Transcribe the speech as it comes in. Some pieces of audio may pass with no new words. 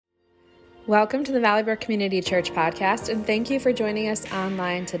Welcome to the Valley Brook Community Church podcast, and thank you for joining us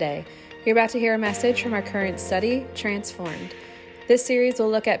online today. You're about to hear a message from our current study, Transformed. This series will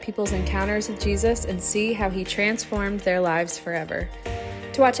look at people's encounters with Jesus and see how he transformed their lives forever.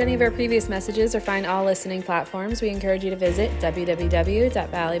 To watch any of our previous messages or find all listening platforms, we encourage you to visit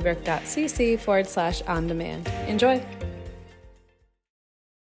www.valleybrook.cc/on-demand. Enjoy.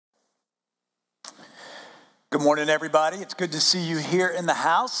 Good morning, everybody. It's good to see you here in the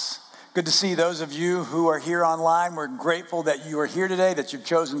house. Good to see those of you who are here online. We're grateful that you are here today, that you've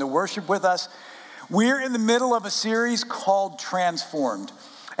chosen to worship with us. We're in the middle of a series called Transformed.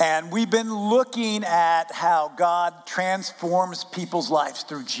 And we've been looking at how God transforms people's lives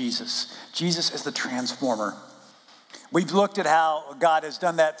through Jesus. Jesus is the transformer. We've looked at how God has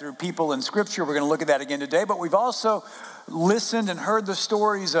done that through people in Scripture. We're going to look at that again today. But we've also listened and heard the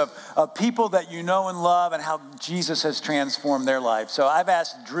stories of people that you know and love and how Jesus has transformed their lives. So I've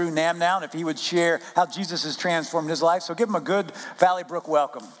asked Drew Namnow if he would share how Jesus has transformed his life. So give him a good Valley Brook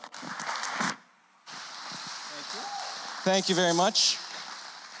welcome. Thank you very much.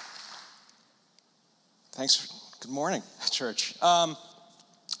 Thanks. Good morning, church. So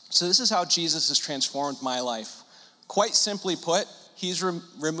this is how Jesus has transformed my life. Quite simply put, he's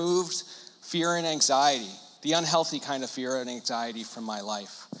removed fear and anxiety, the unhealthy kind of fear and anxiety from my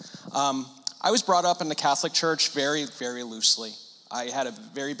life. I was brought up in the Catholic Church very, very loosely. I had a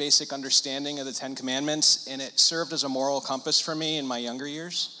very basic understanding of the Ten Commandments, and it served as a moral compass for me in my younger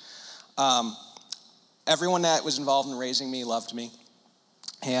years. Everyone that was involved in raising me loved me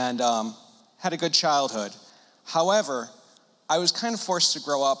and had a good childhood. However, I was kind of forced to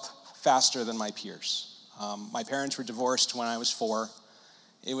grow up faster than my peers. My parents were divorced when I was 4.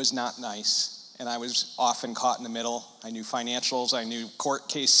 It was not nice, and I was often caught in the middle. I knew financials, I knew court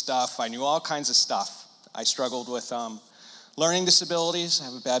case stuff, I knew all kinds of stuff. I struggled with learning disabilities. I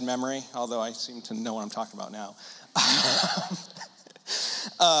have a bad memory, although I seem to know what I'm talking about now.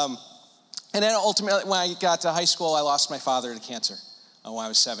 And then ultimately, when I got to high school, I lost my father to cancer when I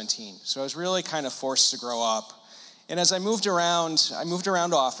was 17. So I was really kind of forced to grow up. And as I moved around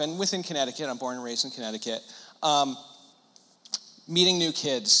often within Connecticut. I'm born and raised in Connecticut. Meeting new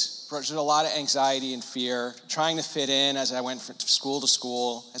kids, there's a lot of anxiety and fear, trying to fit in as I went from school to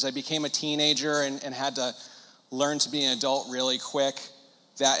school. As I became a teenager and had to learn to be an adult really quick,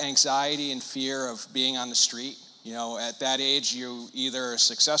 that anxiety and fear of being on the street. You know, at that age, you either are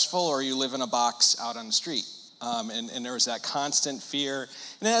successful or you live in a box out on the street. And there was that constant fear.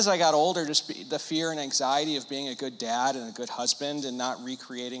 And then as I got older, just the fear and anxiety of being a good dad and a good husband and not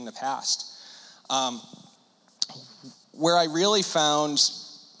recreating the past. Where I really found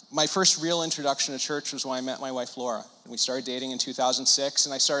my first real introduction to church was when I met my wife, Laura. And we started dating in 2006,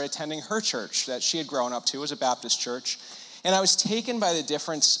 and I started attending her church that she had grown up to. It was a Baptist church. And I was taken by the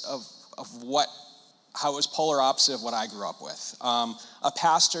difference of how it was polar opposite of what I grew up with. A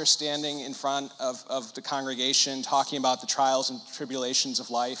pastor standing in front of the congregation talking about the trials and tribulations of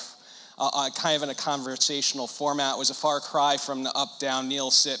life, kind of in a conversational format, was a far cry from the up, down, kneel,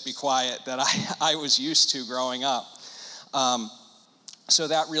 sit, be quiet that I was used to growing up. So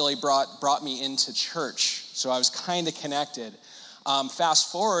that really brought me into church. So I was kind of connected.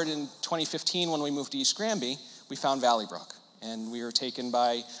 Fast forward in 2015 when we moved to East Granby, we found Valley Brook. And we were taken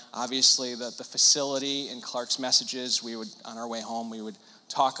by, obviously, the facility and Clark's messages. On our way home, we would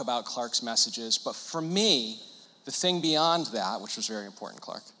talk about Clark's messages. But for me, the thing beyond that, which was very important,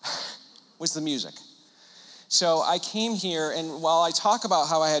 Clark, was the music. So I came here, and while I talk about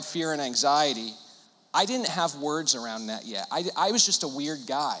how I had fear and anxiety, I didn't have words around that yet. I was just a weird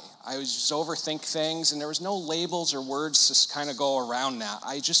guy. I was just overthink things, and there was no labels or words to kind of go around that.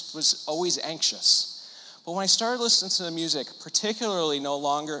 I just was always anxious. But when I started listening to the music, particularly No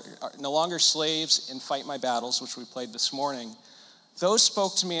Longer Slaves and Fight My Battles, which we played this morning, those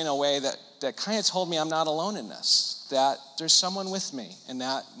spoke to me in a way that kind of told me I'm not alone in this, that there's someone with me, and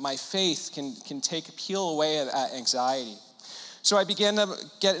that my faith can peel away at anxiety. So I began to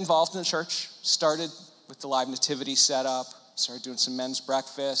get involved in the church, started with the live nativity setup, started doing some men's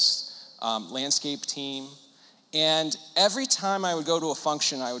breakfast, landscape team. And every time I would go to a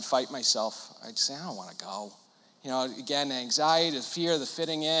function, I would fight myself. I'd say, I don't want to go. You know, again, the anxiety, the fear, the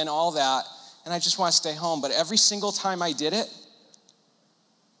fitting in, all that. And I just want to stay home. But every single time I did it,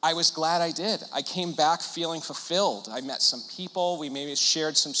 I was glad I did. I came back feeling fulfilled. I met some people. We maybe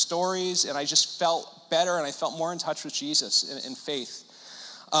shared some stories. And I just felt better. And I felt more in touch with Jesus in faith.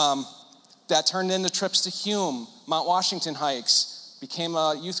 That turned into trips to Hume, Mount Washington hikes. Became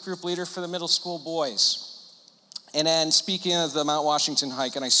a youth group leader for the middle school boys. And then speaking of the Mount Washington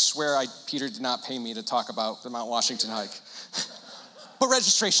hike, and I swear Peter did not pay me to talk about the Mount Washington hike. but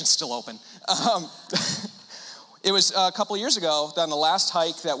registration's still open. It was a couple years ago on the last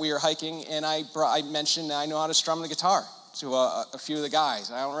hike that we were hiking, and I mentioned I know how to strum the guitar to a few of the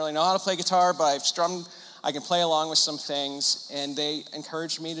guys. I don't really know how to play guitar, but I can play along with some things, and they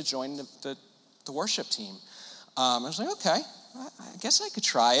encouraged me to join the worship team. I was like, okay, I guess I could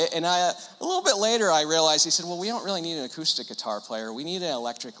try it. And a little bit later, I realized, he said, well, we don't really need an acoustic guitar player. We need an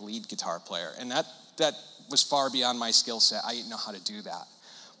electric lead guitar player. And that was far beyond my skill set. I didn't know how to do that.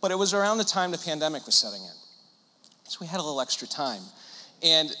 But it was around the time the pandemic was setting in. So we had a little extra time.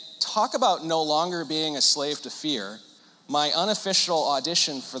 And talk about no longer being a slave to fear. My unofficial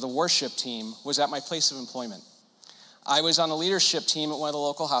audition for the worship team was at my place of employment. I was on a leadership team at one of the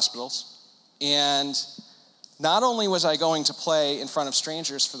local hospitals. And not only was I going to play in front of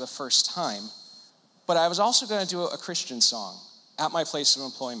strangers for the first time, but I was also going to do a Christian song at my place of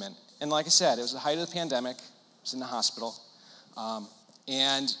employment. And like I said, it was the height of the pandemic. I was in the hospital.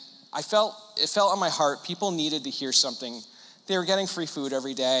 And it felt on my heart, people needed to hear something. They were getting free food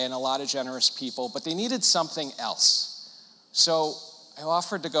every day and a lot of generous people, but they needed something else. So I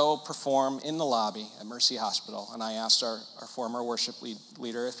offered to go perform in the lobby at Mercy Hospital, and I asked our former worship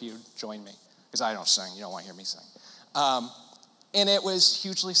leader if he would join me, because I don't sing. You don't want to hear me sing. And it was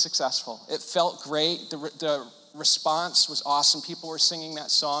hugely successful. It felt great. The response was awesome. People were singing that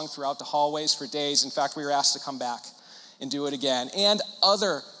song throughout the hallways for days. In fact, we were asked to come back and do it again. And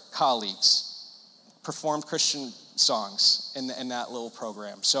other colleagues performed Christian songs in that little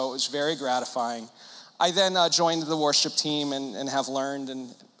program. So it was very gratifying. I then joined the worship team and have learned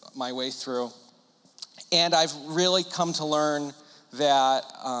my way through. And I've really come to learn that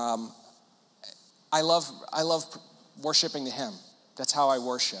I love worshiping to Him. That's how I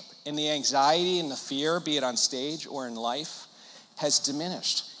worship. And the anxiety and the fear, be it on stage or in life, has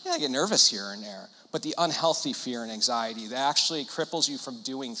diminished. Yeah, I get nervous here and there, but the unhealthy fear and anxiety that actually cripples you from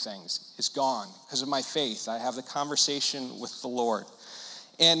doing things is gone because of my faith. I have the conversation with the Lord.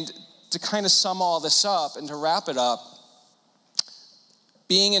 And to kind of sum all this up and to wrap it up,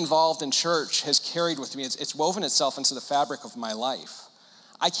 being involved in church has carried with me. It's woven itself into the fabric of my life.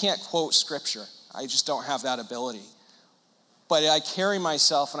 I can't quote scripture. I just don't have that ability. But I carry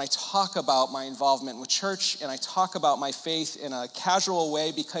myself and I talk about my involvement with church and I talk about my faith in a casual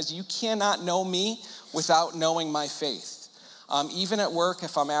way because you cannot know me without knowing my faith. Even at work,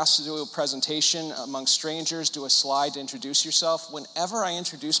 if I'm asked to do a presentation among strangers, do a slide to introduce yourself, whenever I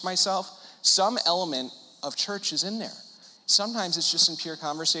introduce myself, some element of church is in there. Sometimes it's just in pure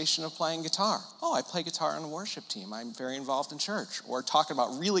conversation of playing guitar. Oh, I play guitar on a worship team. I'm very involved in church. Or talking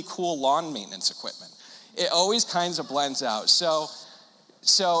about really cool lawn maintenance equipment. It always kind of blends out. So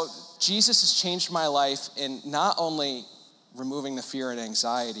Jesus has changed my life in not only removing the fear and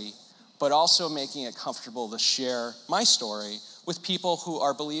anxiety, but also making it comfortable to share my story with people who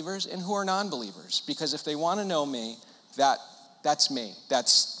are believers and who are non-believers. Because if they want to know me, that's me.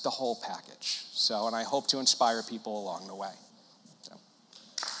 That's the whole package. So, and I hope to inspire people along the way. So.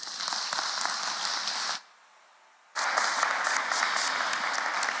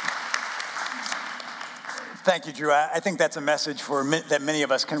 Thank you, Drew. I think that's a message that many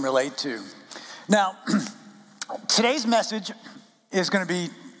of us can relate to. Now, today's message is going to be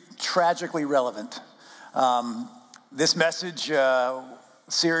tragically relevant. This message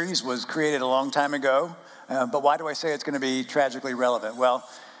series was created a long time ago, but why do I say it's going to be tragically relevant? Well,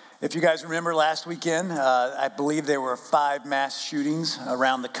 if you guys remember last weekend, I believe there were 5 mass shootings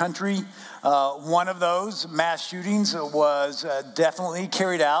around the country. One of those mass shootings was definitely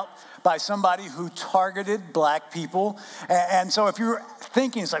carried out by somebody who targeted black people. And so if you're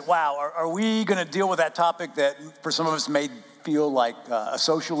thinking, it's like, wow, are we going to deal with that topic that for some of us may feel like a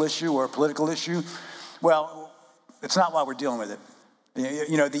social issue or a political issue? Well, it's not why we're dealing with it.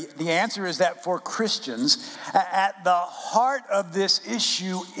 You know, the answer is that for Christians, at the heart of this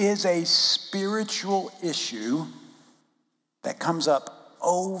issue is a spiritual issue that comes up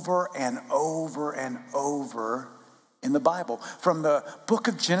over and over and over in the Bible, from the book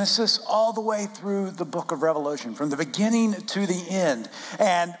of Genesis all the way through the book of Revelation, from the beginning to the end.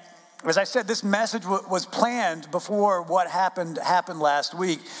 And as I said, this message was planned before what happened last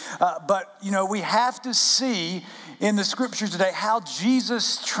week. But, you know, we have to see in the scriptures today how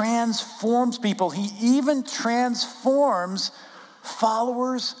Jesus transforms people. He even transforms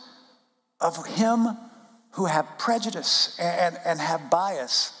followers of Him who have prejudice and have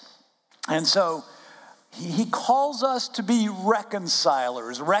bias. And so He calls us to be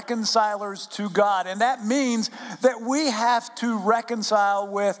reconcilers to God. And that means that we have to reconcile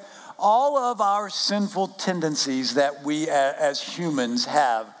with all of our sinful tendencies that we as humans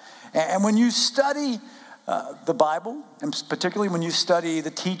have. And when you study the Bible, and particularly when you study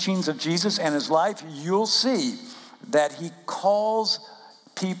the teachings of Jesus and his life, you'll see that he calls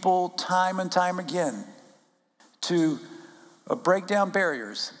people time and time again to break down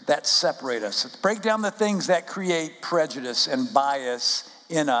barriers that separate us, break down the things that create prejudice and bias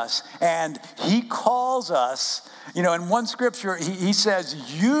in us. And he calls us, in one scripture, he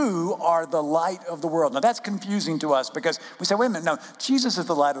says, you are the light of the world. Now that's confusing to us because we say, wait a minute, no, Jesus is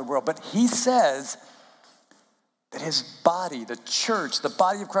the light of the world. But he says that his body, the church, the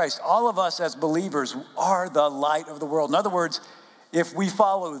body of Christ, all of us as believers are the light of the world. In other words, if we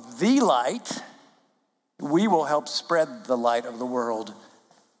follow the light, we will help spread the light of the world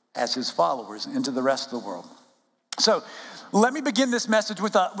as his followers into the rest of the world. So let me begin this message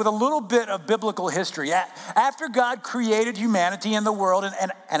with a little bit of biblical history. After God created humanity and the world,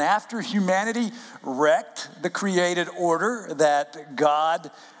 and after humanity wrecked the created order that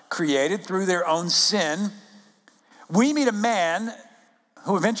God created through their own sin, we meet a man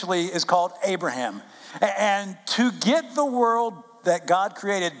who eventually is called Abraham. And to get the world that God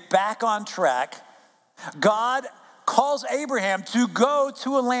created back on track, God calls Abraham to go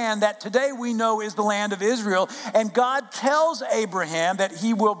to a land that today we know is the land of Israel. And God tells Abraham that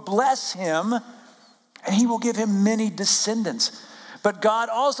he will bless him and he will give him many descendants. But God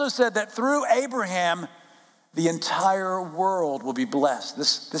also said that through Abraham, the entire world will be blessed.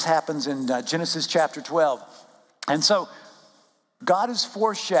 This happens in Genesis chapter 12. And so God is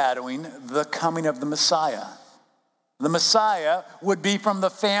foreshadowing the coming of the Messiah. The Messiah would be from the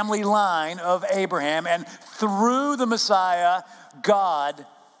family line of Abraham, and through the Messiah, God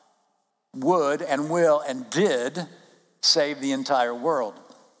would and will and did save the entire world.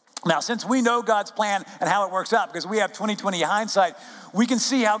 Now, since we know God's plan and how it works out, because we have 20/20 hindsight, we can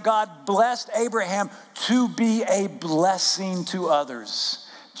see how God blessed Abraham to be a blessing to others,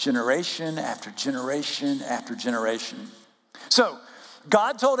 generation after generation after generation. So,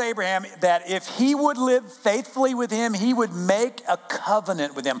 God told Abraham that if he would live faithfully with him, he would make a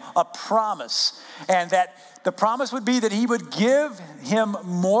covenant with him, a promise. And that the promise would be that he would give him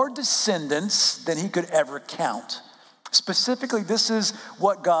more descendants than he could ever count. Specifically, this is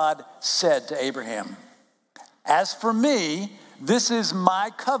what God said to Abraham. As for me, this is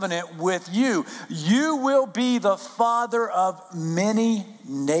my covenant with you. You will be the father of many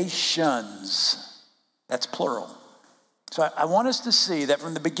nations. That's plural. So I want us to see that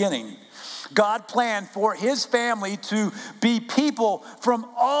from the beginning, God planned for his family to be people from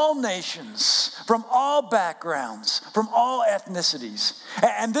all nations, from all backgrounds, from all ethnicities.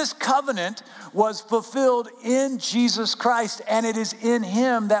 And this covenant was fulfilled in Jesus Christ, and it is in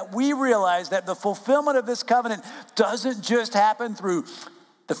him that we realize that the fulfillment of this covenant doesn't just happen through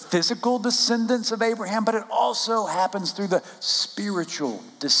the physical descendants of Abraham, but it also happens through the spiritual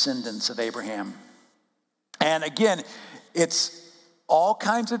descendants of Abraham. And again, it's all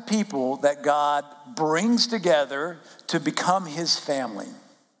kinds of people that God brings together to become his family.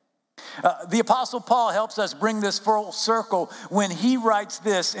 The Apostle Paul helps us bring this full circle when he writes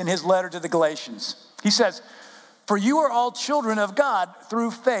this in his letter to the Galatians. He says, "For you are all children of God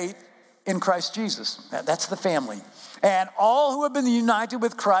through faith in Christ Jesus." That's the family. "And all who have been united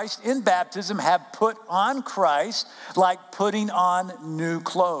with Christ in baptism have put on Christ like putting on new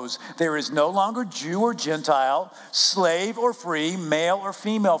clothes. There is no longer Jew or Gentile, slave or free, male or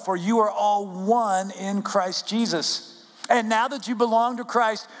female, for you are all one in Christ Jesus. And now that you belong to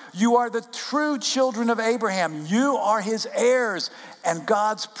Christ, you are the true children of Abraham. You are his heirs, and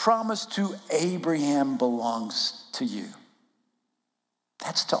God's promise to Abraham belongs to you."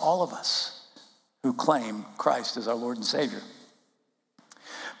 That's to all of us who claim Christ as our Lord and Savior.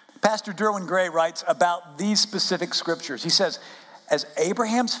 Pastor Derwin Gray writes about these specific scriptures. He says, as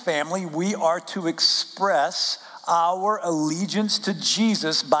Abraham's family, we are to express our allegiance to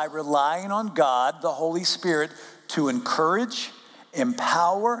Jesus by relying on God, the Holy Spirit, to encourage,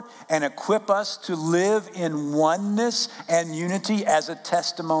 empower, and equip us to live in oneness and unity as a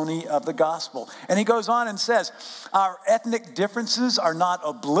testimony of the gospel. And he goes on and says, our ethnic differences are not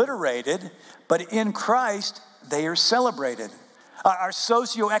obliterated, but in Christ, they are celebrated. Our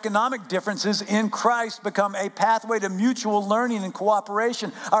socioeconomic differences in Christ become a pathway to mutual learning and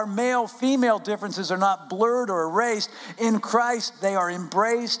cooperation. Our male-female differences are not blurred or erased. In Christ, they are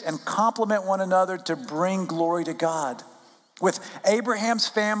embraced and complement one another to bring glory to God. With Abraham's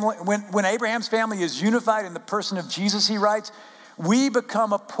family, when Abraham's family is unified in the person of Jesus, he writes, we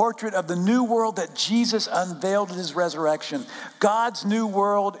become a portrait of the new world that Jesus unveiled at his resurrection. God's new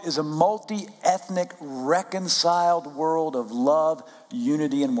world is a multi-ethnic, reconciled world of love,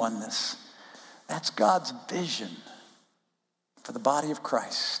 unity, and oneness. That's God's vision for the body of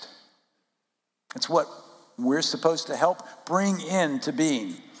Christ. It's what we're supposed to help bring into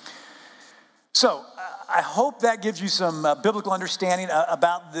being. So I hope that gives you some biblical understanding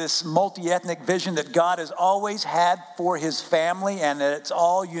about this multi-ethnic vision that God has always had for his family, and that it's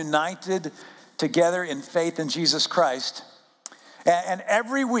all united together in faith in Jesus Christ. And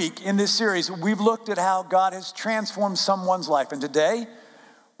every week in this series, we've looked at how God has transformed someone's life. And today,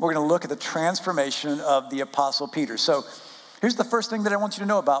 we're going to look at the transformation of the Apostle Peter. So here's the first thing that I want you to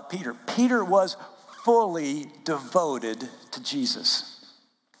know about Peter. Peter was fully devoted to Jesus.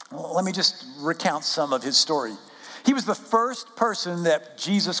 Well, let me just recount some of his story. He was the first person that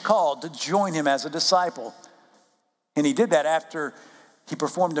Jesus called to join him as a disciple. And he did that after he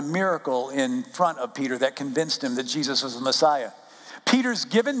performed a miracle in front of Peter that convinced him that Jesus was the Messiah. Peter's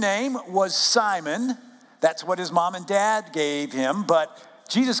given name was Simon. That's what his mom and dad gave him, but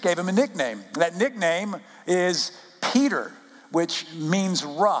Jesus gave him a nickname. That nickname is Peter, which means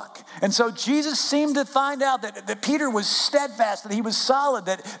rock. And so Jesus seemed to find out that Peter was steadfast, that he was solid,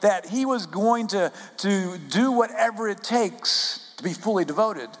 that he was going to do whatever it takes to be fully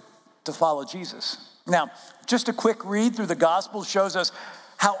devoted to follow Jesus. Now, just a quick read through the Gospels shows us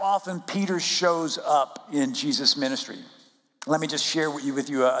how often Peter shows up in Jesus' ministry. Let me just share with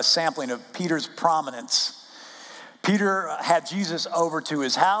you a sampling of Peter's prominence. Peter had Jesus over to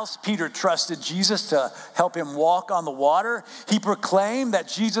his house. Peter trusted Jesus to help him walk on the water. He proclaimed that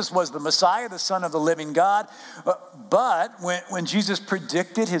Jesus was the Messiah, the Son of the living God. But when Jesus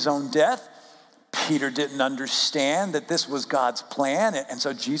predicted his own death, Peter didn't understand that this was God's plan, and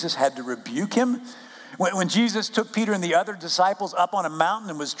so Jesus had to rebuke him. When Jesus took Peter and the other disciples up on a mountain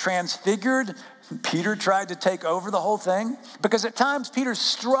and was transfigured, Peter tried to take over the whole thing, because at times Peter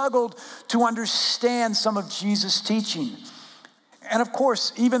struggled to understand some of Jesus' teaching. And of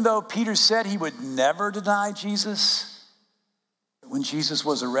course, even though Peter said he would never deny Jesus, when Jesus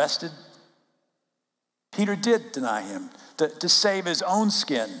was arrested, Peter did deny him to save his own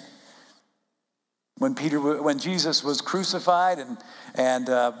skin. When Jesus was crucified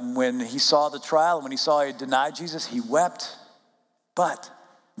and when he saw the trial, and when he saw he denied Jesus, he wept. But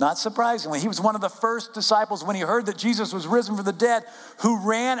not surprisingly, he was one of the first disciples when he heard that Jesus was risen from the dead, who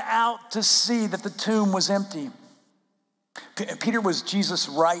ran out to see that the tomb was empty. Peter was Jesus'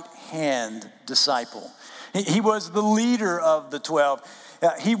 right-hand disciple. He was the leader of the 12.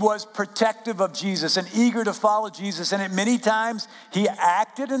 He was protective of Jesus and eager to follow Jesus. And at many times he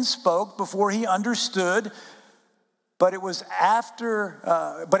acted and spoke before he understood. But it was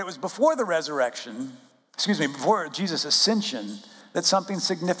before the resurrection, before Jesus' ascension, that something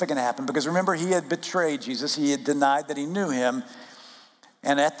significant happened. Because remember, he had betrayed Jesus. He had denied that he knew him.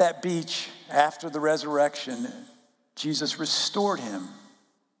 And at that beach, after the resurrection, Jesus restored him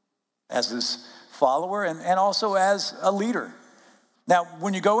as his follower and also as a leader. Now,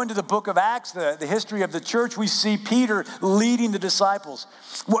 when you go into the book of Acts, the history of the church, we see Peter leading the disciples.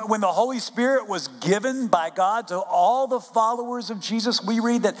 When the Holy Spirit was given by God to all the followers of Jesus, we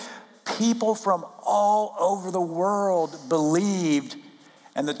read that people from all over the world believed,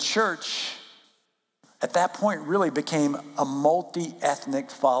 and the church at that point really became a multi-ethnic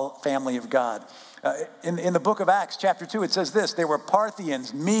family of God. In the book of Acts, chapter 2, it says this: there were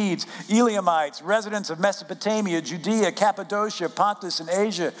Parthians, Medes, Elamites, residents of Mesopotamia, Judea, Cappadocia, Pontus and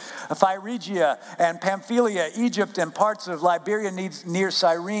Asia, Phrygia and Pamphylia, Egypt and parts of Liberia near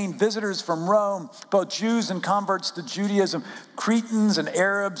Cyrene, visitors from Rome, both Jews and converts to Judaism, Cretans and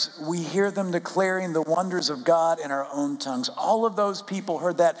Arabs. We hear them declaring the wonders of God in our own tongues. All of those people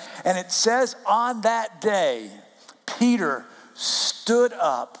heard that. And it says on that day, Peter stood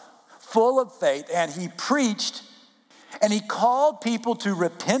up full of faith, and he preached, and he called people to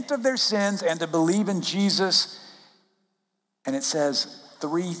repent of their sins and to believe in Jesus. And it says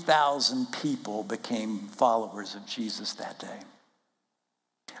 3,000 people became followers of Jesus that day.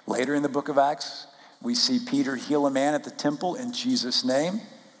 Later in the book of Acts, we see Peter heal a man at the temple in Jesus' name.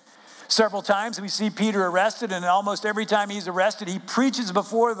 Several times we see Peter arrested, and almost every time he's arrested, he preaches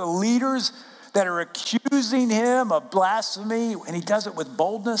before the leaders that are accusing him of blasphemy, and he does it with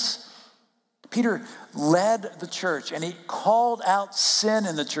boldness. Peter led the church, and he called out sin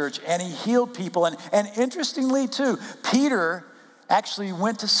in the church, and he healed people. And interestingly, too, Peter actually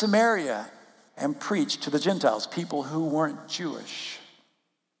went to Samaria and preached to the Gentiles, people who weren't Jewish.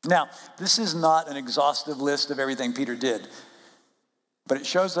 Now, this is not an exhaustive list of everything Peter did, but it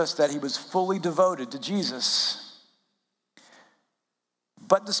shows us that he was fully devoted to Jesus.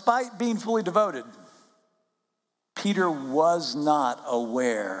 But despite being fully devoted, Peter was not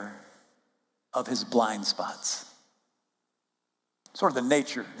aware of his blind spots. Sort of the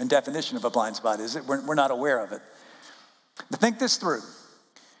nature and definition of a blind spot is it we're not aware of it. But think this through.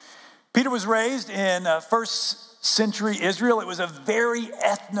 Peter was raised in first century Israel. It was a very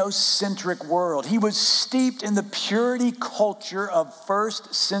ethnocentric world. He was steeped in the purity culture of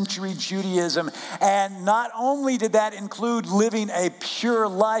first century Judaism. And not only did that include living a pure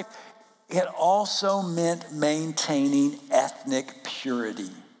life, it also meant maintaining ethnic purity.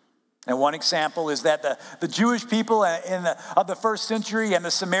 And one example is that the Jewish people of the first century and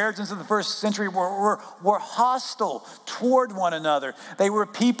the Samaritans of the first century were hostile toward one another. They were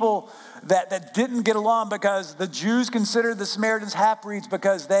people that didn't get along because the Jews considered the Samaritans half-breeds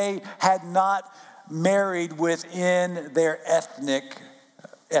because they had not married within their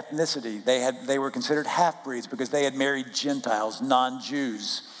ethnicity. They were considered half-breeds because they had married Gentiles,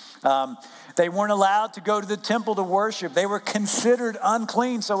 non-Jews. They weren't allowed to go to the temple to worship. They were considered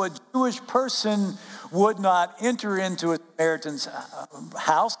unclean. So a Jewish person would not enter into a Samaritan's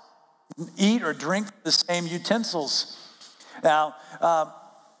house, eat or drink the same utensils. Now,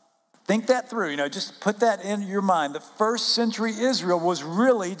 think that through. Just put that in your mind. The first century Israel was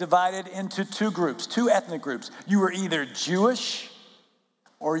really divided into two groups, two ethnic groups. You were either Jewish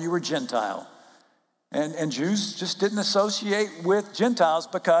or you were Gentile. And Jews just didn't associate with Gentiles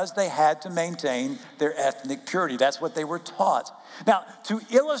because they had to maintain their ethnic purity. That's what they were taught. Now, to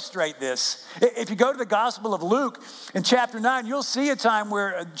illustrate this, if you go to the Gospel of Luke in chapter 9, you'll see a time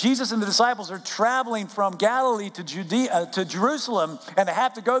where Jesus and the disciples are traveling from Galilee to Jerusalem, and they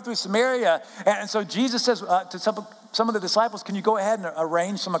have to go through Samaria. And so Jesus says to some of the disciples, can you go ahead and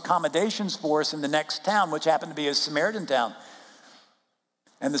arrange some accommodations for us in the next town, which happened to be a Samaritan town?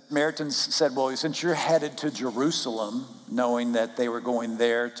 And the Samaritans said, well, since you're headed to Jerusalem, knowing that they were going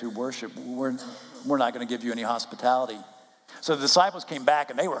there to worship, we're not going to give you any hospitality. So the disciples came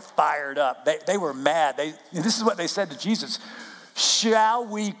back and they were fired up. They were mad. This is what they said to Jesus. Shall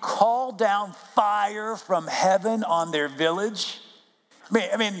we call down fire from heaven on their village?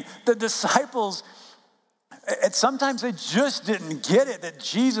 I mean, the disciples, and sometimes they just didn't get it that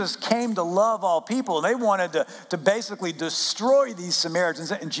Jesus came to love all people. And they wanted to basically destroy these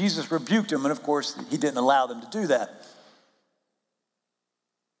Samaritans. And Jesus rebuked them. And of course, he didn't allow them to do that.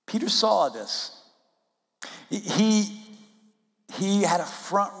 Peter saw this. He had a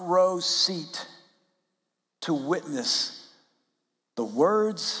front row seat to witness the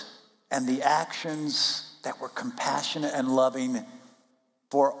words and the actions that were compassionate and loving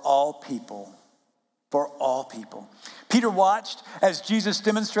for all people. For all people. Peter watched as Jesus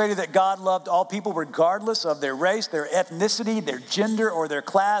demonstrated that God loved all people regardless of their race, their ethnicity, their gender, or their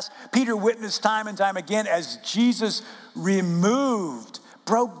class. Peter witnessed time and time again as Jesus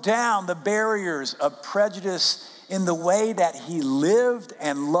broke down the barriers of prejudice in the way that he lived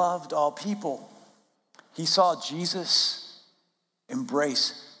and loved all people. He saw Jesus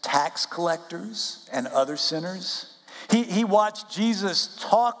embrace tax collectors and other sinners. He watched Jesus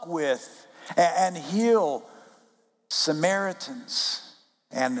talk with and heal Samaritans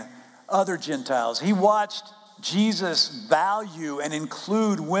and other Gentiles. He watched Jesus value and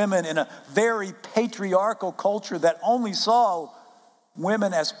include women in a very patriarchal culture that only saw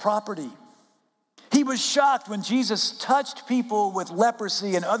women as property. He was shocked when Jesus touched people with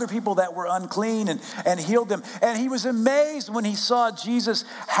leprosy and other people that were unclean and healed them. And he was amazed when he saw Jesus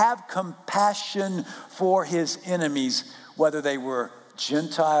have compassion for his enemies, whether they were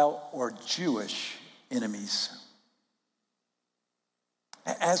Gentile or Jewish enemies.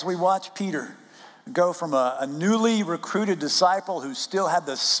 As we watch Peter go from a newly recruited disciple who still had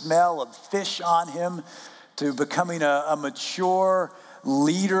the smell of fish on him to becoming a mature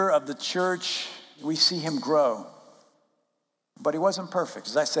leader of the church, we see him grow. But he wasn't perfect.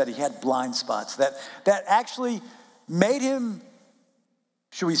 As I said, he had blind spots that actually made him,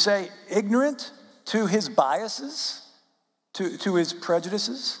 should we say, ignorant to his biases, to his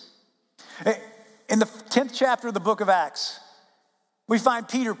prejudices. In the 10th chapter of the book of Acts, we find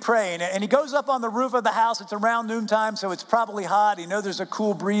Peter praying, and he goes up on the roof of the house. It's around noontime, so it's probably hot. He knows there's a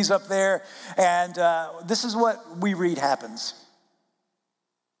cool breeze up there, and this is what we read happens.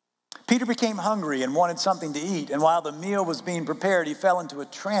 Peter became hungry and wanted something to eat, and while the meal was being prepared, he fell into a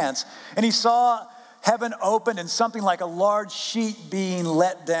trance, and he saw heaven opened and something like a large sheet being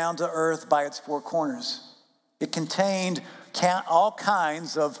let down to earth by its four corners. It contained all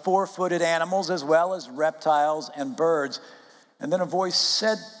kinds of four-footed animals as well as reptiles and birds. And then a voice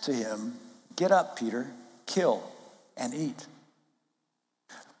said to him, "Get up, Peter, kill and eat."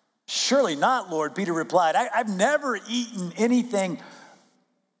 "Surely not, Lord," Peter replied. I've never eaten anything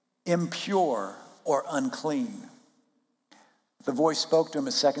impure or unclean. The voice spoke to him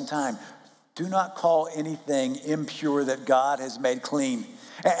a second time. "Do not call anything impure that God has made clean."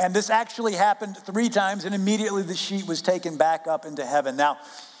 And this actually happened 3 times, and immediately the sheet was taken back up into heaven. Now,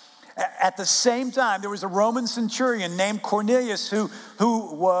 At the same time, there was a Roman centurion named Cornelius who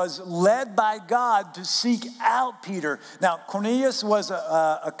was led by God to seek out Peter. Now, Cornelius was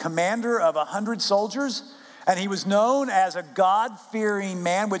a commander of 100 soldiers, and he was known as a God-fearing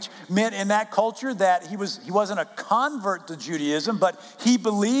man, which meant in that culture that he wasn't a convert to Judaism, but he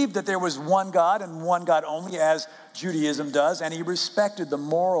believed that there was one God and one God only, as Judaism does, and he respected the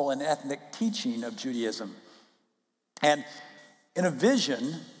moral and ethnic teaching of Judaism. And in a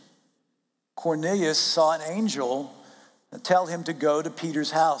vision, Cornelius saw an angel tell him to go to Peter's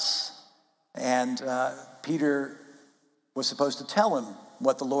house. And Peter was supposed to tell him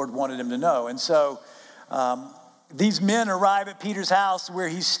what the Lord wanted him to know. And so these men arrive at Peter's house where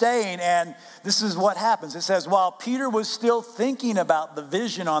he's staying, and this is what happens. It says, while Peter was still thinking about the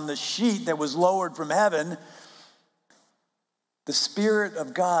vision on the sheet that was lowered from heaven, the Spirit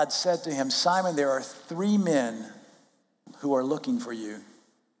of God said to him, Simon, there are 3 men who are looking for you.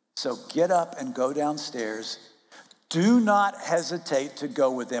 So get up and go downstairs. Do not hesitate to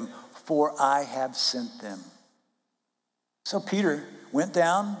go with them, for I have sent them. So Peter went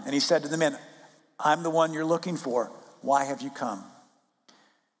down and he said to the men, I'm the one you're looking for. Why have you come?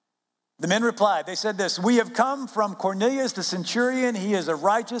 The men replied, they said this, we have come from Cornelius the centurion. He is a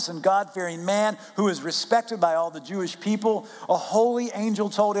righteous and God-fearing man who is respected by all the Jewish people. A holy angel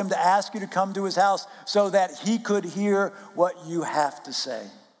told him to ask you to come to his house so that he could hear what you have to say.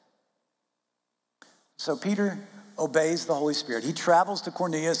 So Peter obeys the Holy Spirit. He travels to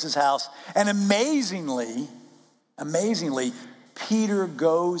Cornelius' house, and amazingly, Peter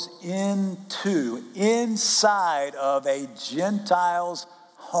goes inside of a Gentile's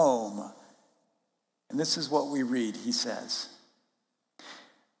home. And this is what we read. He says,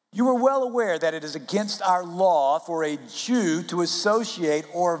 you are well aware that it is against our law for a Jew to associate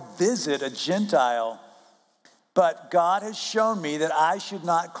or visit a Gentile. But God has shown me that I should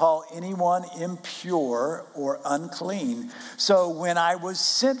not call anyone impure or unclean. So when I was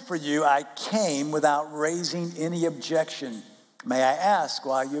sent for you, I came without raising any objection. May I ask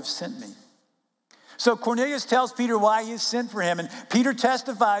why you have sent me? So Cornelius tells Peter why he is sent for him. And Peter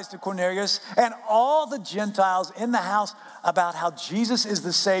testifies to Cornelius and all the Gentiles in the house about how Jesus is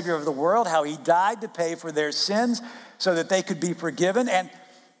the Savior of the world, how he died to pay for their sins so that they could be forgiven. And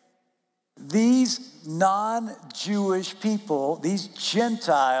these non-Jewish people, these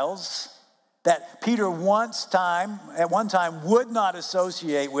Gentiles that Peter at one time would not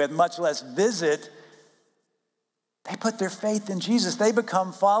associate with, much less visit, they put their faith in Jesus. They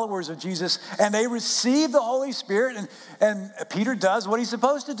become followers of Jesus, and they receive the Holy Spirit, and Peter does what he's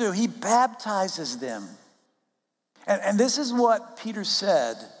supposed to do. He baptizes them. And this is what Peter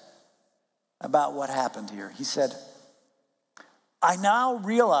said about what happened here. He said, I now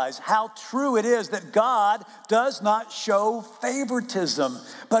realize how true it is that God does not show favoritism,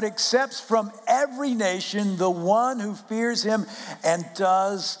 but accepts from every nation the one who fears him and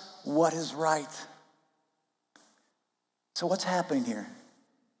does what is right. So what's happening here?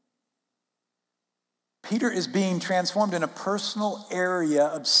 Peter is being transformed in a personal area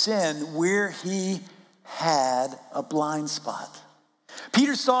of sin where he had a blind spot.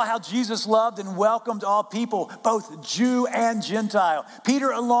 Peter saw how Jesus loved and welcomed all people, both Jew and Gentile.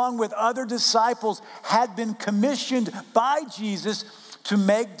 Peter, along with other disciples, had been commissioned by Jesus to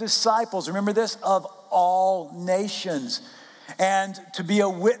make disciples, remember this, of all nations, and to be a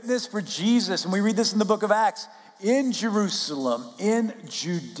witness for Jesus. And we read this in the book of Acts. In Jerusalem, in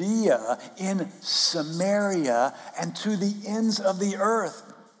Judea, in Samaria, and to the ends of the earth.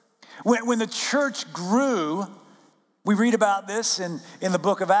 When the church grew, we read about this in the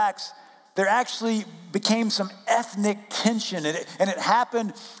book of Acts, there actually became some ethnic tension. And it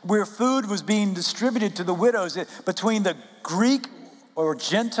happened where food was being distributed to the widows between the Greek or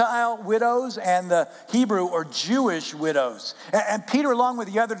Gentile widows and the Hebrew or Jewish widows. And Peter, along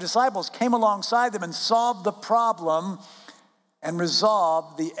with the other disciples, came alongside them and solved the problem and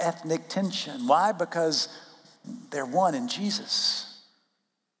resolved the ethnic tension. Why? Because they're one in Jesus.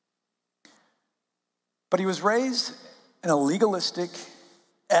 But he was raised in a legalistic,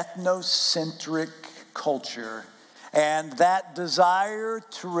 ethnocentric culture. And that desire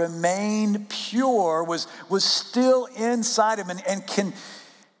to remain pure was still inside him and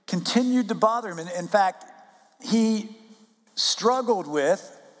continued to bother him. And in fact, he struggled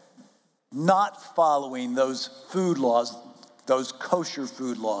with not following those food laws, those kosher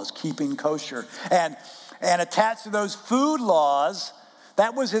food laws, keeping kosher. And attached to those food laws,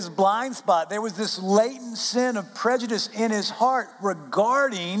 that was his blind spot. There was this latent sin of prejudice in his heart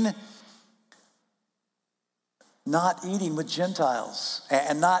regarding not eating with Gentiles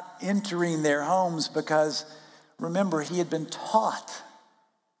and not entering their homes because, remember, he had been taught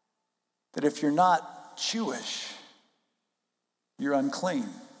that if you're not Jewish, you're unclean.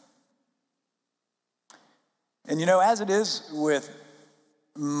 And you know, as it is with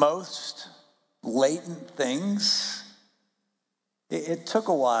most latent things, it took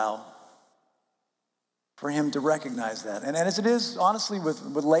a while for him to recognize that. And as it is, honestly, with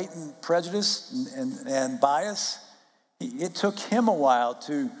latent prejudice and bias, it took him a while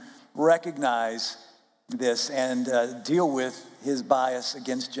to recognize this and deal with his bias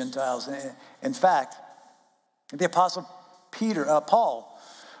against Gentiles. In fact, the Apostle Paul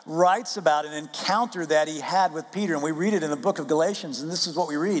writes about an encounter that he had with Peter, and we read it in the book of Galatians, and this is what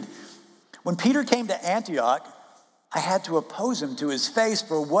we read. When Peter came to Antioch, I had to oppose him to his face,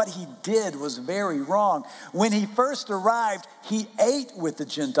 for what he did was very wrong. When he first arrived, he ate with the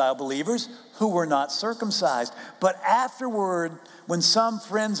Gentile believers who were not circumcised. But afterward, when some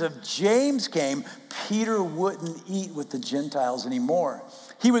friends of James came, Peter wouldn't eat with the Gentiles anymore.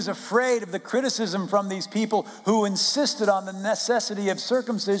 He was afraid of the criticism from these people who insisted on the necessity of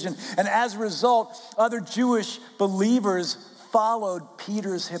circumcision. And as a result, other Jewish believers followed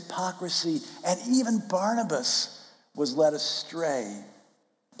Peter's hypocrisy, and even Barnabas was led astray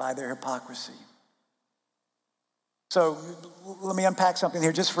by their hypocrisy. So let me unpack something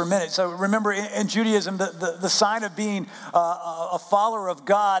here just for a minute. So remember, in Judaism, the sign of being a follower of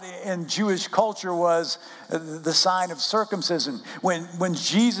God in Jewish culture was the sign of circumcision. When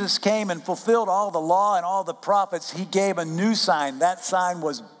Jesus came and fulfilled all the law and all the prophets, he gave a new sign. That sign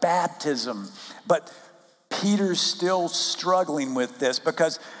was baptism. But Peter's still struggling with this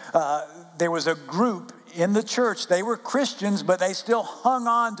because there was a group in the church. They were Christians, but they still hung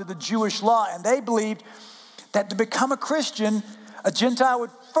on to the Jewish law, and they believed that to become a Christian, a Gentile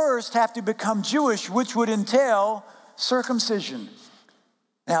would first have to become Jewish, which would entail circumcision.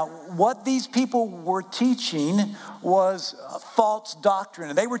 Now, what these people were teaching was false doctrine,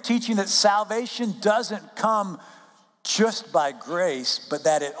 and they were teaching that salvation doesn't come just by grace, but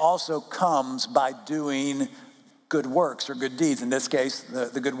that it also comes by doing good works or good deeds, in this case,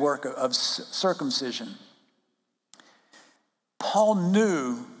 the good work of circumcision. Paul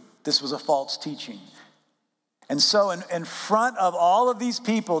knew this was a false teaching. And so in front of all of these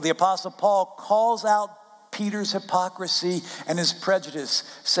people, the Apostle Paul calls out Peter's hypocrisy and his prejudice,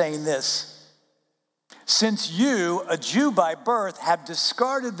 saying this: since you, a Jew by birth, have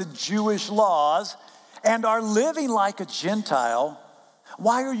discarded the Jewish laws and are living like a Gentile,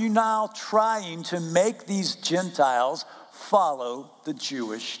 why are you now trying to make these Gentiles follow the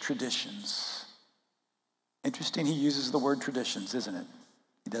Jewish traditions? Interesting, he uses the word traditions, isn't it?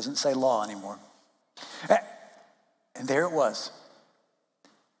 He doesn't say law anymore. And there it was.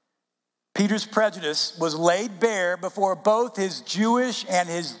 Peter's prejudice was laid bare before both his Jewish and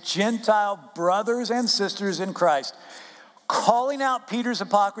his Gentile brothers and sisters in Christ. Calling out Peter's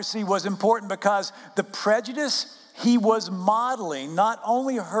hypocrisy was important because the prejudice he was modeling not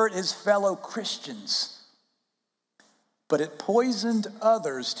only hurt his fellow Christians, but it poisoned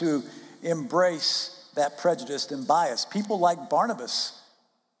others to embrace that prejudice and bias. People like Barnabas,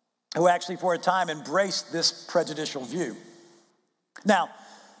 who actually for a time embraced this prejudicial view. Now,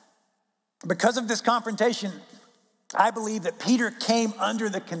 because of this confrontation, I believe that Peter came under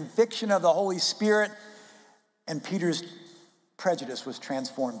the conviction of the Holy Spirit, and Peter's prejudice was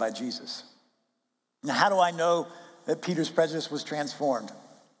transformed by Jesus. Now, how do I know that Peter's prejudice was transformed?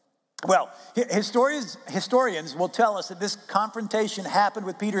 Well, historians will tell us that this confrontation happened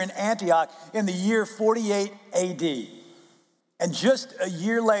with Peter in Antioch in the year 48 AD. And just a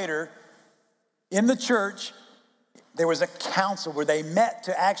year later, in the church, there was a council where they met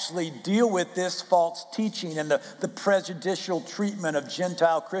to actually deal with this false teaching and the prejudicial treatment of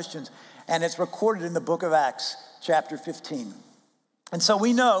Gentile Christians. And it's recorded in the book of Acts, chapter 15. And so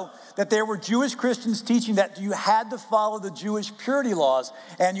we know that there were Jewish Christians teaching that you had to follow the Jewish purity laws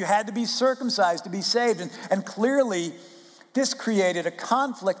and you had to be circumcised to be saved. And clearly, this created a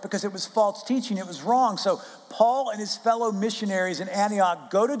conflict because it was false teaching. It was wrong. So Paul and his fellow missionaries in Antioch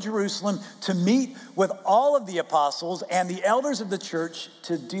go to Jerusalem to meet with all of the apostles and the elders of the church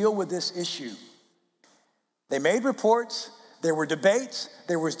to deal with this issue. They made reports. There were debates.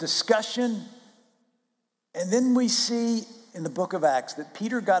 There was discussion. And then we see in the book of Acts that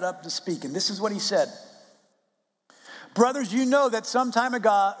Peter got up to speak, and this is what he said. Brothers, you know that some time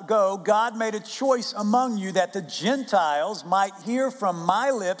ago, God made a choice among you that the Gentiles might hear from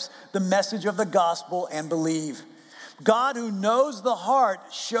my lips the message of the gospel and believe. God, who knows the heart,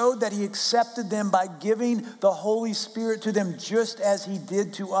 showed that he accepted them by giving the Holy Spirit to them just as he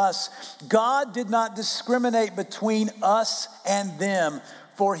did to us. God did not discriminate between us and them,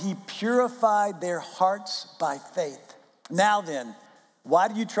 for he purified their hearts by faith. Now then, Why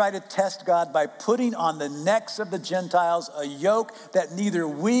do you try to test God by putting on the necks of the Gentiles a yoke that neither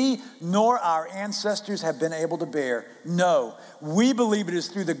we nor our ancestors have been able to bear? No, we believe it is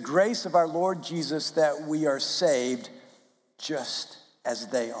through the grace of our Lord Jesus that we are saved, just as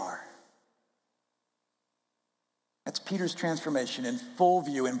they are. That's Peter's transformation in full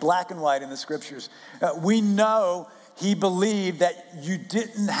view, in black and white in the scriptures. We know he believed that you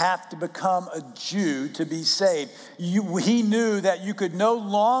didn't have to become a Jew to be saved. He knew that you could no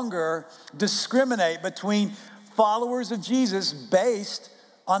longer discriminate between followers of Jesus based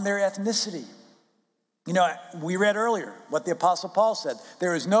on their ethnicity. You know, we read earlier what the Apostle Paul said.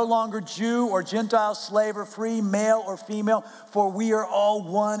 There is no longer Jew or Gentile, slave or free, male or female, for we are all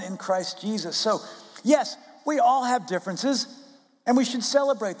one in Christ Jesus. So, yes, we all have differences, and we should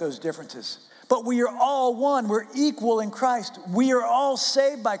celebrate those differences. But we are all one. We're equal in Christ. We are all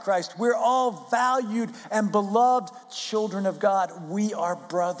saved by Christ. We're all valued and beloved children of God. We are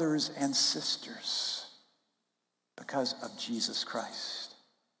brothers and sisters because of Jesus Christ.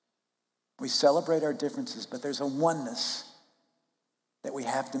 We celebrate our differences, but there's a oneness that we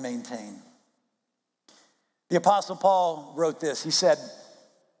have to maintain. The Apostle Paul wrote this. He said,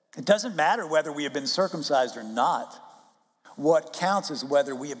 "It doesn't matter whether we have been circumcised or not. What counts is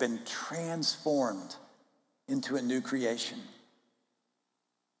whether we have been transformed into a new creation."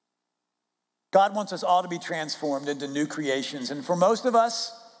 God wants us all to be transformed into new creations. And for most of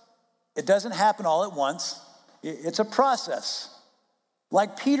us, it doesn't happen all at once. It's a process,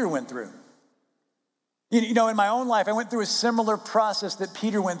 like Peter went through. You know, in my own life, I went through a similar process that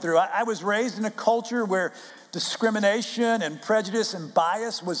Peter went through. I was raised in a culture where discrimination and prejudice and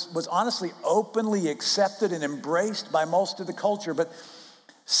bias was honestly openly accepted and embraced by most of the culture. But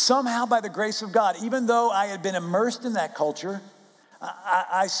somehow, by the grace of God, even though I had been immersed in that culture,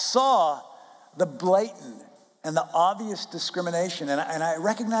 I saw the blatant and the obvious discrimination, and I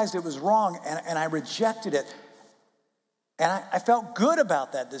recognized it was wrong, and I rejected it. And I felt good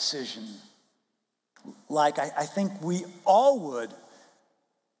about that decision, like I think we all would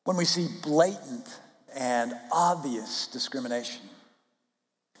when we see blatant and obvious discrimination.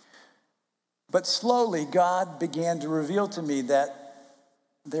 But slowly, God began to reveal to me that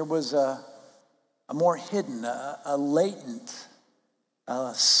there was a more hidden, a latent,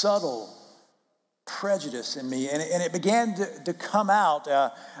 subtle prejudice in me. And it began to come out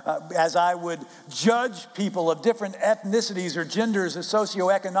as I would judge people of different ethnicities or genders or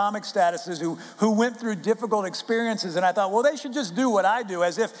socioeconomic statuses who went through difficult experiences. And I thought, well, they should just do what I do,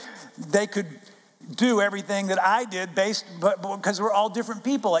 as if they could do everything that I did because we're all different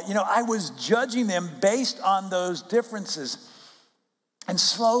people. You know, I was judging them based on those differences. And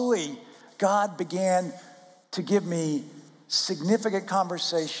slowly, God began to give me significant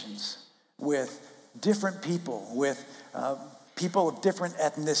conversations with different people, with people of different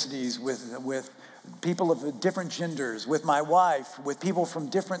ethnicities, with people of different genders, with my wife, with people from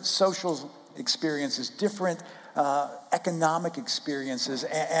different social experiences, different economic experiences.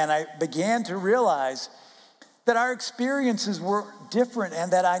 And I began to realize that our experiences were different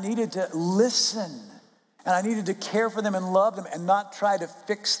and that I needed to listen and I needed to care for them and love them and not try to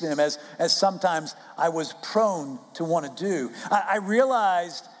fix them as sometimes I was prone to want to do. I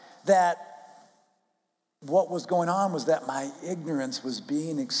realized that what was going on was that my ignorance was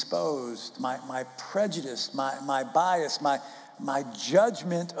being exposed, my prejudice, my bias, my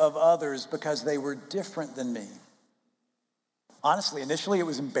judgment of others because they were different than me. Honestly, initially it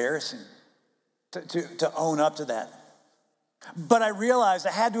was embarrassing to own up to that. But I realized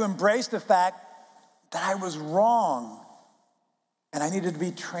I had to embrace the fact that I was wrong and I needed to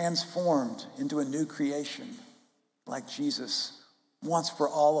be transformed into a new creation like Jesus wants for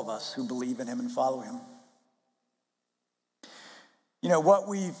all of us who believe in him and follow him. You know, what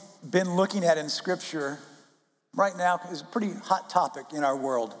we've been looking at in Scripture right now is a pretty hot topic in our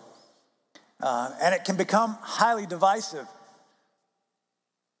world. And it can become highly divisive.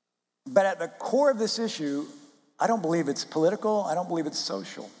 But at the core of this issue, I don't believe it's political. I don't believe it's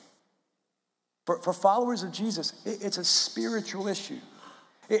social. For followers of Jesus, it's a spiritual issue.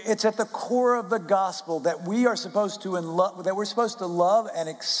 It's at the core of the gospel that we are supposed to love and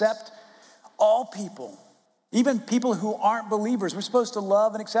accept all people. Even people who aren't believers, we're supposed to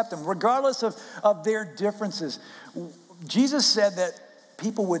love and accept them, regardless of their differences. Jesus said that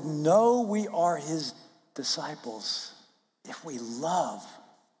people would know we are his disciples if we love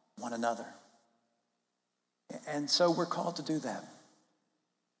one another. And so we're called to do that.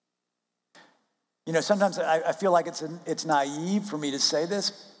 You know, sometimes I feel like it's naive for me to say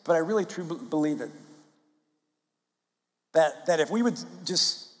this, but I really truly believe it. That if we would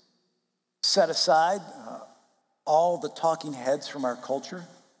just set aside all the talking heads from our culture,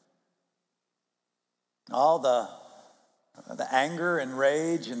 all the anger and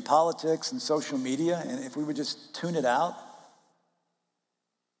rage and politics and social media, and if we would just tune it out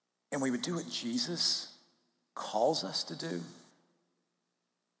and we would do what Jesus calls us to do,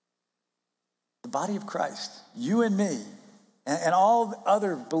 the body of Christ, you and me, and all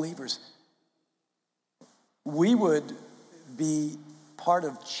other believers, we would be part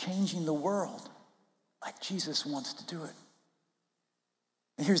of changing the world like Jesus wants to do it.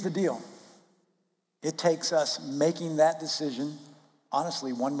 And here's the deal. It takes us making that decision,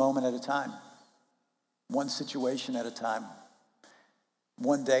 honestly, one moment at a time, one situation at a time,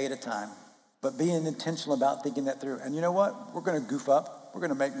 one day at a time, but being intentional about thinking that through. And you know what? We're going to goof up. We're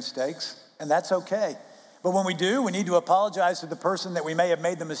going to make mistakes, and that's okay. But when we do, we need to apologize to the person that we may have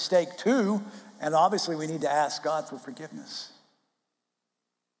made the mistake to, and obviously we need to ask God for forgiveness.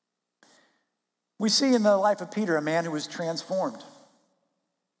 We see in the life of Peter a man who was transformed.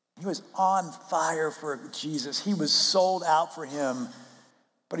 He was on fire for Jesus. He was sold out for him,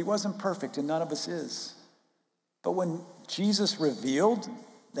 but he wasn't perfect, and none of us is. But when Jesus revealed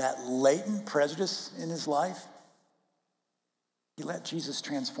that latent prejudice in his life, he let Jesus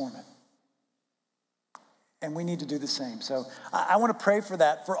transform it. And we need to do the same. So I want to pray for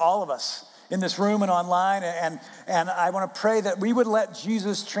that for all of us in this room and online, and I want to pray that we would let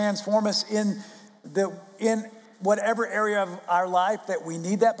Jesus transform us in whatever area of our life that we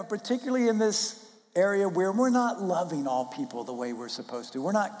need that, but particularly in this area where we're not loving all people the way we're supposed to.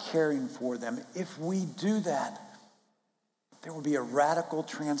 We're not caring for them. If we do that, there will be a radical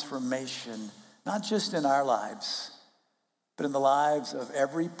transformation, not just in our lives, but in the lives of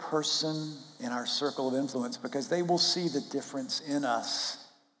every person in our circle of influence, because they will see the difference in us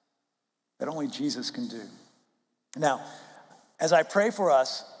that only Jesus can do. Now, as I pray for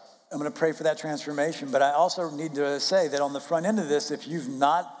us, I'm going to pray for that transformation, but I also need to say that on the front end of this, if you've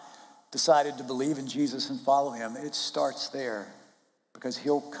not decided to believe in Jesus and follow him, it starts there, because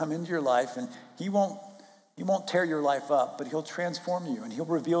he'll come into your life and he won't tear your life up, but he'll transform you and he'll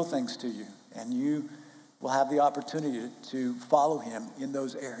reveal things to you, and you will have the opportunity to follow him in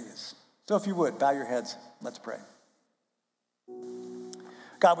those areas. So if you would, bow your heads, let's pray.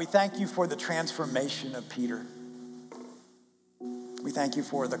 God, we thank you for the transformation of Peter. We thank you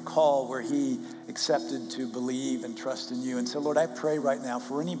for the call where he accepted to believe and trust in you. And so, Lord, I pray right now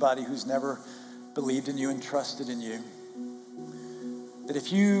for anybody who's never believed in you and trusted in you, that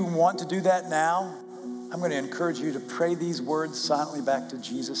if you want to do that now, I'm going to encourage you to pray these words silently back to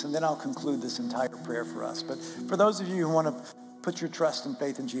Jesus, and then I'll conclude this entire prayer for us. But for those of you who want to put your trust and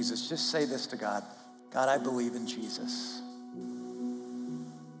faith in Jesus, just say this to God. God, I believe in Jesus.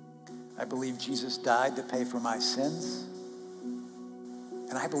 I believe Jesus died to pay for my sins.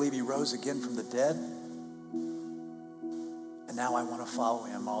 And I believe he rose again from the dead. And now I want to follow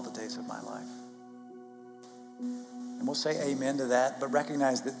him all the days of my life. And we'll say amen to that, but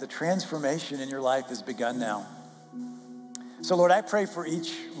recognize that the transformation in your life has begun now. So Lord, I pray for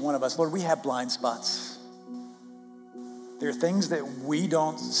each one of us. Lord, we have blind spots. There are things that we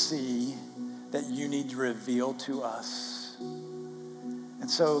don't see that you need to reveal to us. And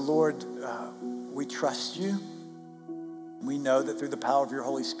so Lord, we trust you. We know that through the power of your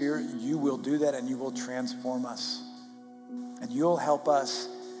Holy Spirit, you will do that and you will transform us. And you'll help us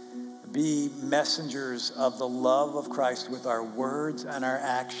be messengers of the love of Christ with our words and our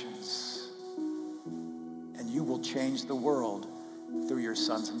actions. And you will change the world through your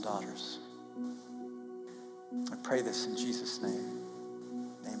sons and daughters. I pray this in Jesus' name.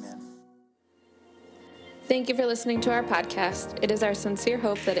 Amen. Thank you for listening to our podcast. It is our sincere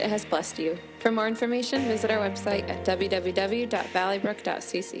hope that it has blessed you. For more information, visit our website at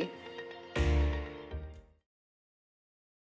www.valleybrook.cc.